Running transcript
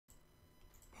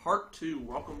Part 2,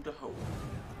 Welcome to Hope.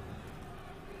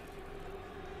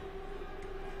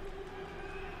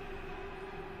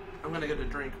 I'm gonna get a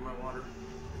drink of my water.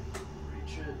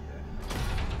 Reach it.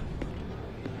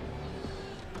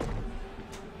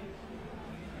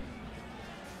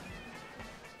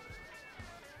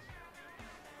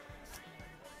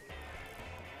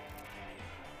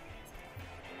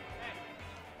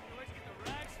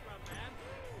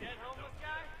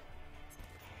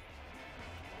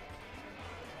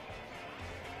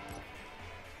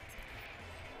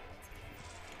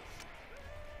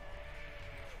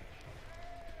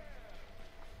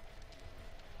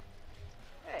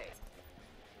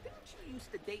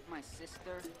 To date my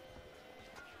sister.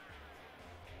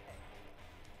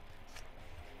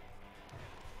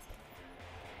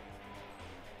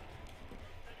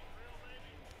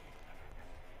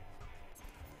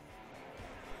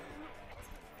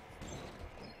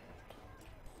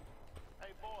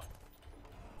 Hey boy.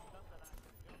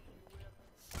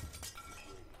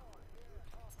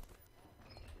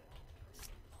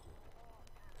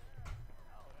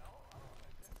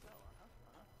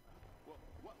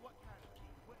 What kind of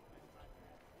equipment is like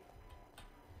that?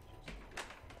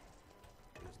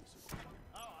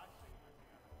 Oh, I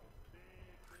see.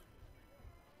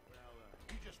 Well,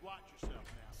 you just watch yourself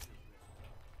now, sister.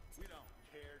 We don't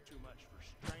care too much for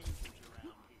strangers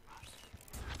around here.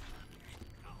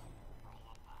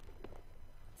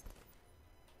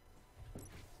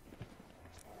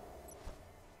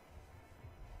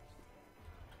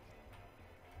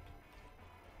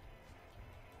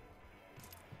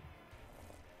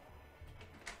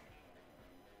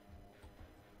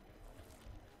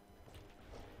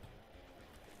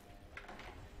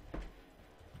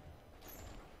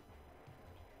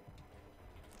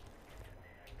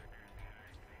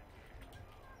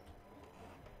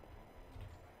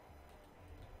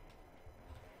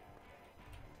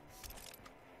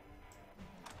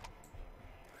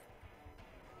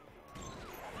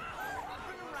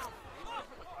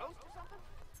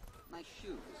 Nice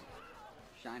shoes.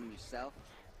 Shine them yourself.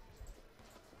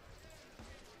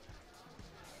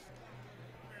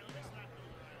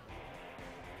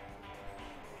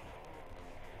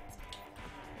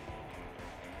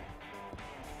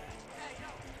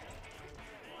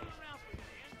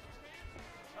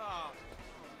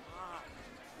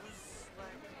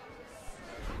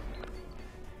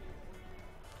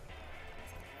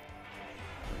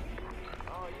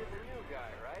 Oh, you're the new guy,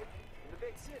 right? In the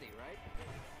big city, right?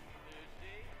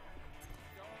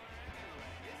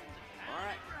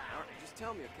 Alright, just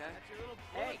tell me, okay?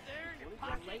 Hey, you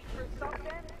late for something?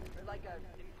 Or like an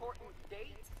important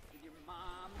date with your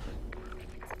mom? Come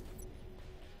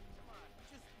on,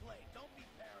 just play. Don't be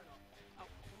paranoid. Oh,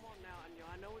 come on now,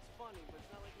 I know it's funny, but it's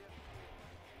not like you have to...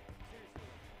 Seriously,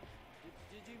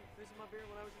 did you visit my beer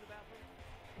when I was in the bathroom?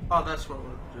 Oh, that's what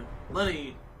we'll do.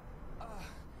 Lenny.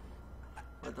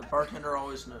 But the bartender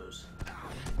always knows.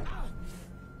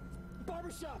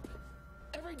 Barbershop!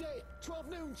 Every day, 12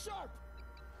 noon, sharp!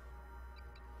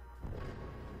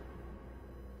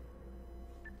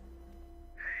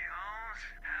 Hey Holmes,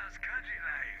 how's country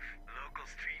life? Locals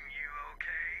treating you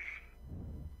okay?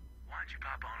 Why don't you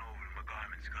pop on over to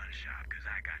McGarman's gun shop, cause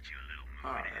I got you a little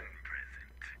moving in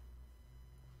present.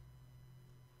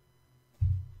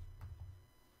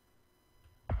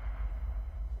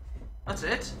 That's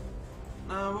it?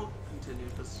 No, we'll continue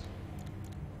because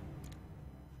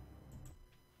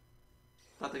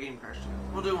thought the game crashed.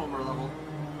 We'll do one more level.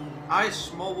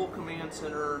 Ice Mobile Command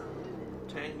Center,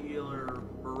 Tangular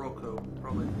Barocco.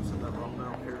 Probably said that wrong, but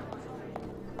I don't care.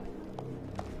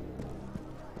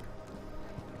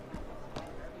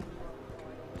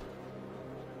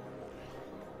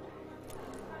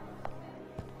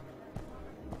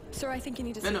 Sir, I think you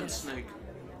need to see Venom this. Snake.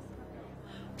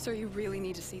 Sir, you really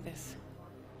need to see this.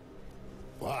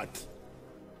 What?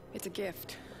 It's a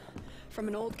gift. From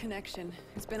an old connection.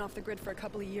 It's been off the grid for a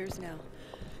couple of years now.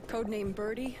 Codename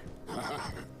Birdie.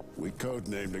 We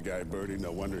codenamed the guy Birdie,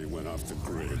 no wonder he went off the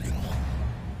grid.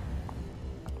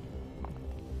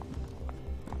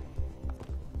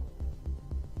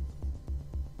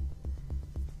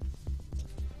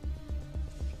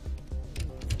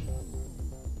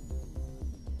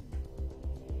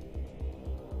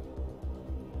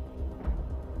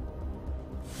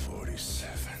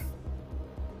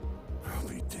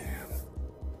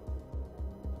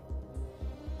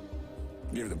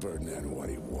 Give the Birdman what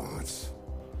he wants.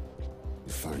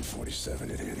 You find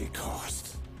 47 at any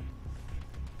cost.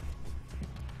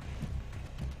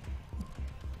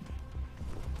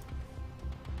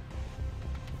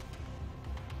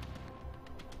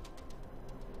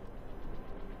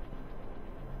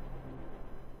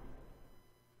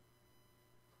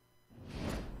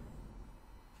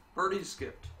 Birdie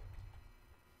skipped.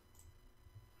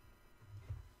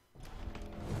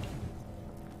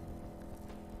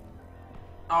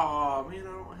 Oh man, I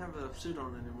don't have a suit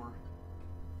on anymore.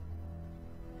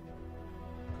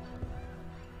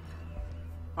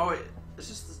 Oh wait, is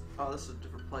this the, oh, this is a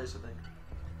different place, I think.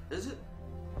 Is it?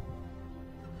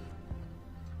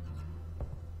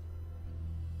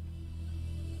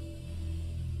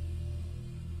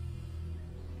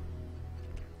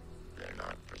 They're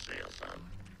not for sale, son.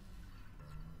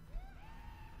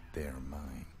 They're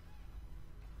mine.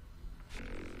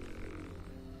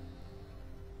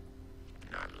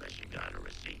 Not unless you got a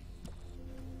receipt.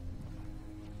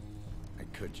 I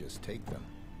could just take them.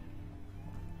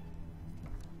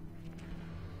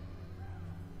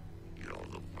 You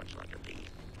don't look much like a thief.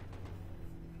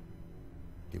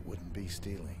 It wouldn't be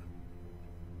stealing.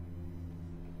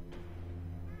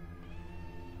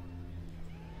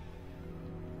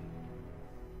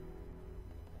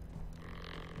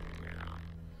 Yeah.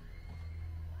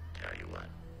 Tell you what.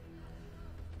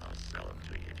 I'll sell them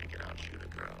to you if you can outshoot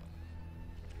a girl.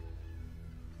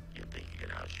 You think you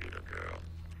can outshoot a girl?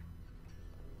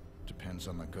 Depends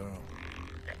on the girl.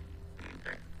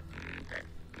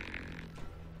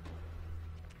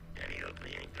 Any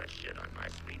ugly ain't got shit on my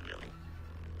sweet Lily.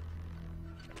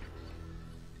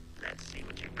 Let's see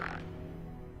what you got.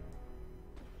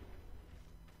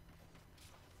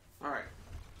 Alright.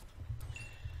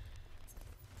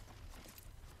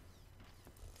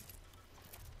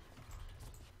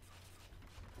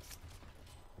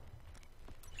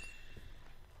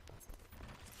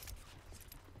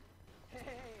 Hey,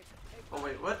 Oh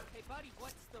wait, what? hey, buddy,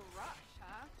 what's the rush,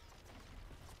 huh?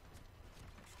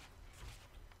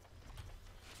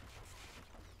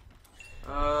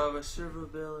 My servo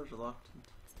bill is reluctant.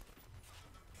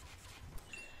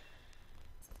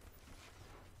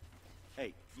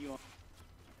 Hey, you on?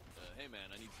 Hey man,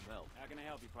 I need some help. How can I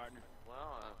help you, partner?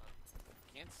 Well,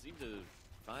 can't seem to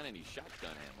find any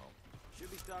shotgun ammo. Should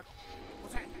be stuck.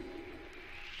 What's that?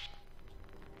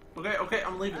 Okay, okay,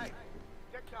 I'm leaving. Hey,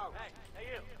 get go. Hey, hey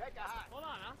you. Take a hot. Hold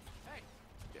on, huh? Hey.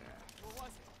 What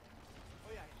was it?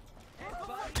 Oh, yeah. Hey,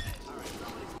 buddy.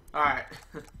 Alright.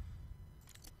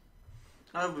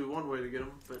 That would be one way to get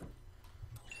him, but...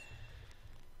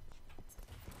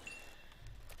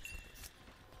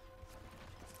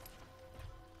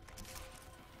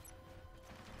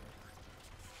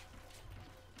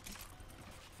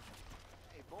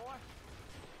 Hey, boy.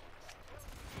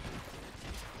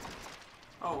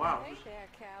 Oh wow. Hey there,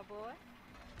 cowboy.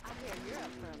 I hear you're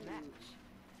up for a match.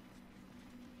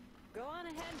 Go on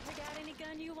ahead and pick out any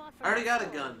gun you want for I already got a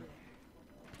us. gun.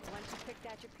 Once you picked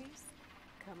out your piece,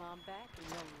 come on back and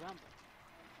you'll rumble.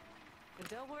 And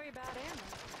don't worry about ammo.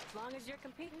 As long as you're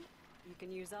competing, you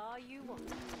can use all you want.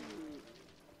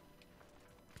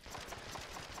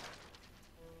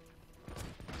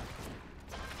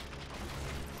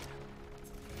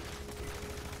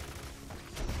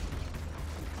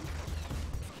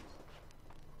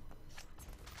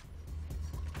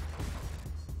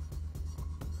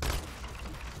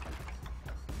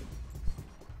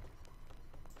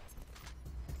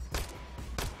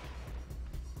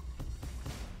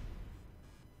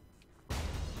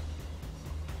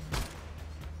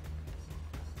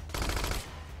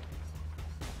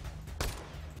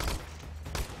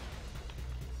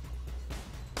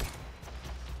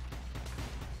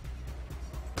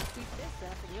 Keep this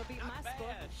up and you'll beat my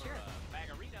score for sure.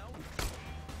 Bagarino.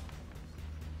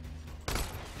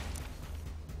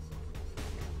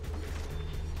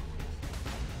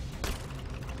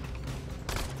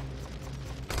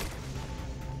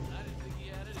 I didn't think he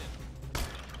had it in him.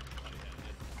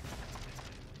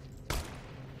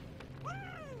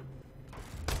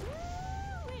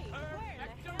 Woo-wee! Where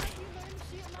the hell did you learn to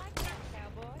shoot like that,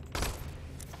 cowboy?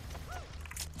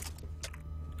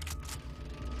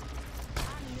 I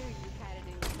knew you had it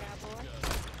in you, cowboy.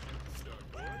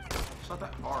 It's not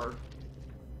that hard.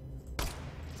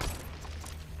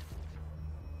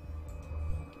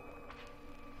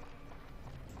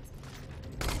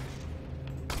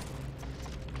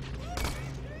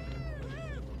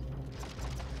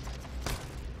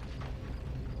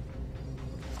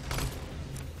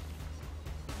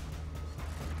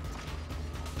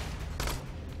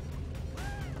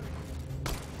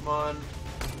 Come on.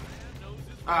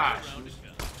 Ah, Around a gun.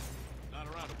 Not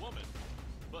around a woman,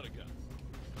 but a gun.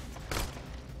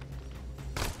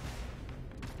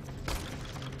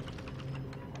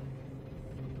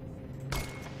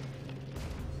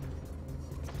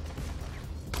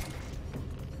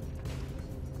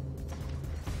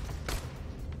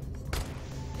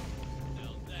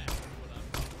 Now that's what I'm...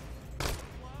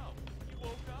 Wow, you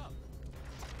woke up.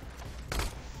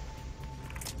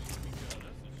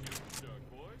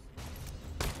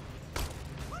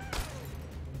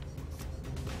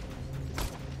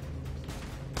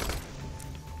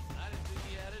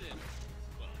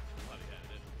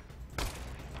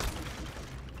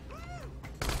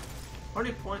 How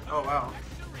many points? Oh, wow.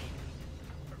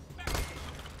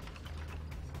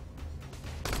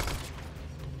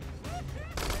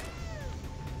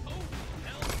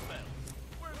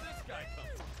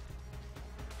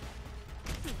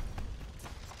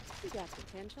 You got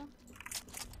potential. All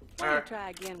Why right. don't you try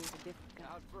again with a different gun?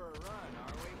 Out for a run,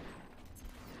 are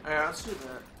we? Alright, let's do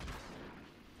that.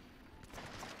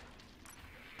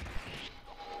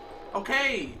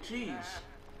 Okay, jeez.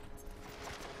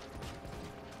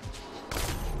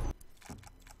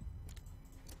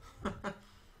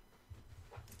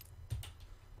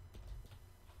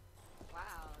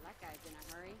 Wow, that guy's in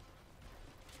a hurry.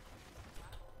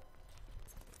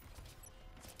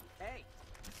 Hey,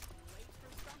 late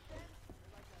for something? Or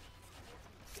like a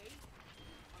important date?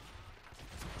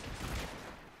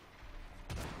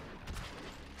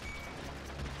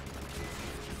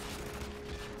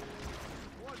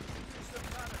 What, you do some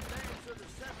kind of dance of the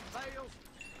seven veils?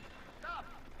 Stop!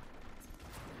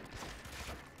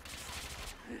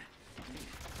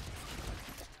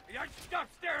 You stop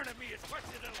staring at me, you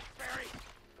twisted little fairy!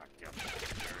 Goddamn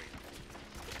fairy!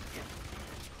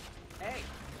 Hey,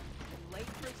 you late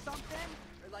for something?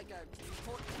 Or like a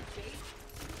important date?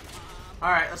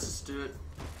 Alright, let's just do it.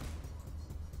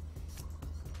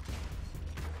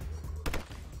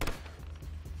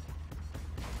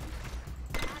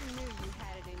 I knew you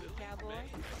had it in you, cowboy.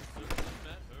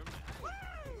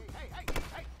 Hey, hey,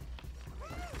 hey!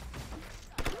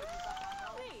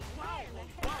 Hey, where in the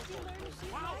hell did you learn to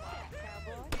shoot like that,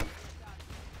 cowboy?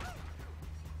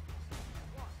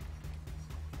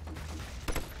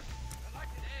 I'd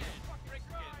like to add Rick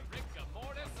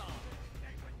Mortis on.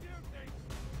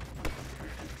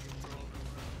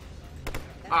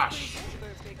 Ah, That's sh- pretty good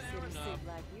for a big city suit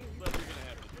like you. But you're gonna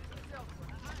have to do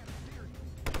that.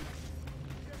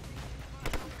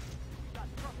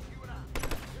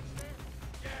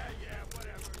 Yeah,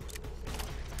 whatever.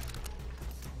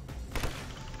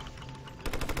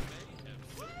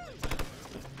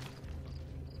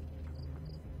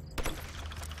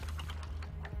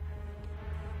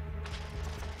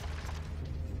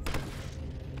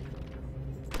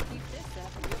 Keep this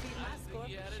up and you'll beat my score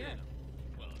He had for it sure. in him.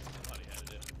 Well, I thought he had it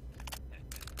in him.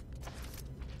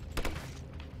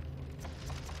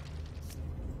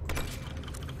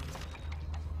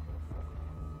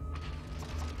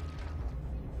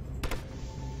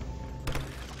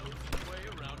 Knows his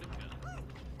way around a gun.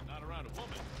 Not around a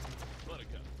woman, but a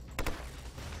gun.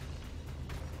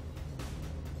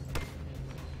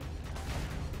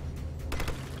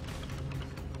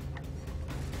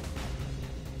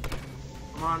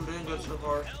 Come on, doing good so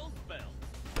far. Hell's bells.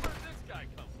 Where did this guy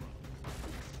come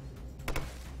from?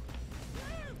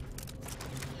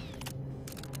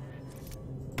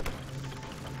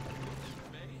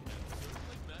 May have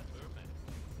certainly met her man.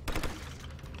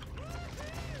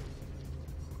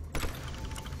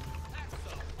 That's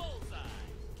a bullseye.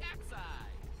 Cat's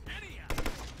eye. Anyhow.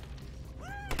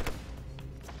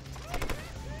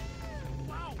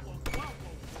 Wow, whoa, wow,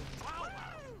 whoa, whoa, wow,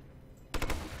 wow.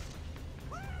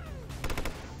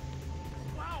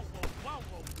 Wow, whoa, wow,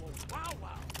 whoa, whoa, wow,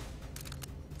 wow.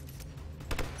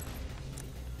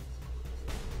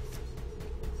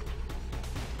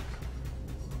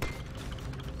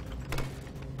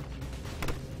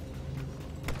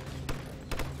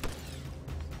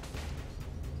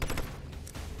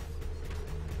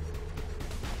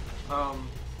 Um.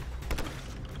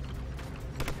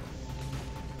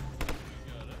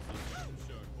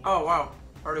 Oh wow,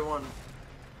 already won.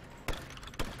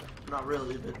 Not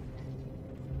really, but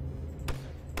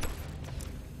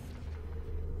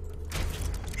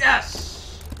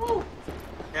yes. Woo.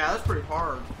 Yeah, that's pretty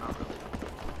hard. Not really.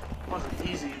 It wasn't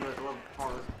easy, but it wasn't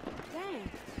hard. Dang,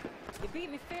 you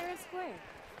beat me fair and square.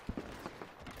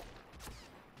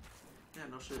 Yeah,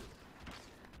 no shit.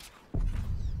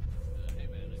 Hey,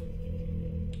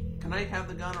 man. Can I have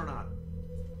the gun or not?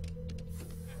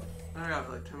 I have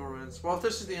like 10 more minutes. Well, if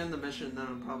this is the end of the mission, then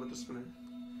I'm probably just gonna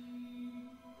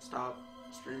stop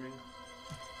streaming.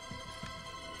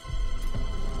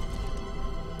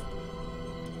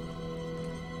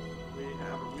 We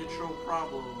have a mutual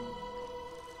problem.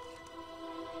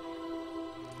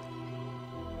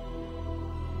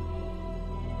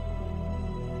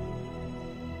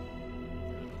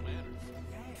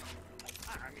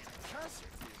 I mean, cuss it.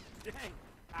 Dang,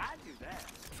 I do that.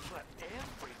 But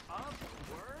every other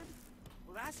word?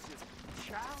 Well, that's just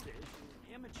childish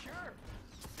and immature.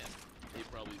 He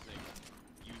probably thinks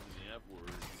using the F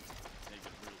word make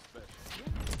it real special.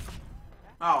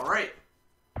 Alright.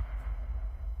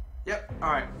 Yep,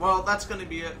 alright. Well, that's gonna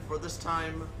be it for this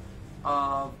time.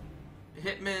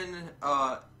 Hitman,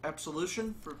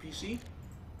 Absolution for PC.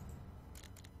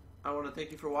 I want to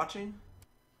thank you for watching.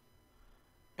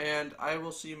 And I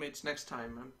will see you mates next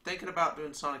time. I'm thinking about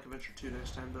doing Sonic Adventure 2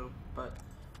 next time though. But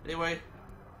anyway,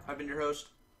 I've been your host,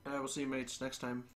 and I will see you mates next time.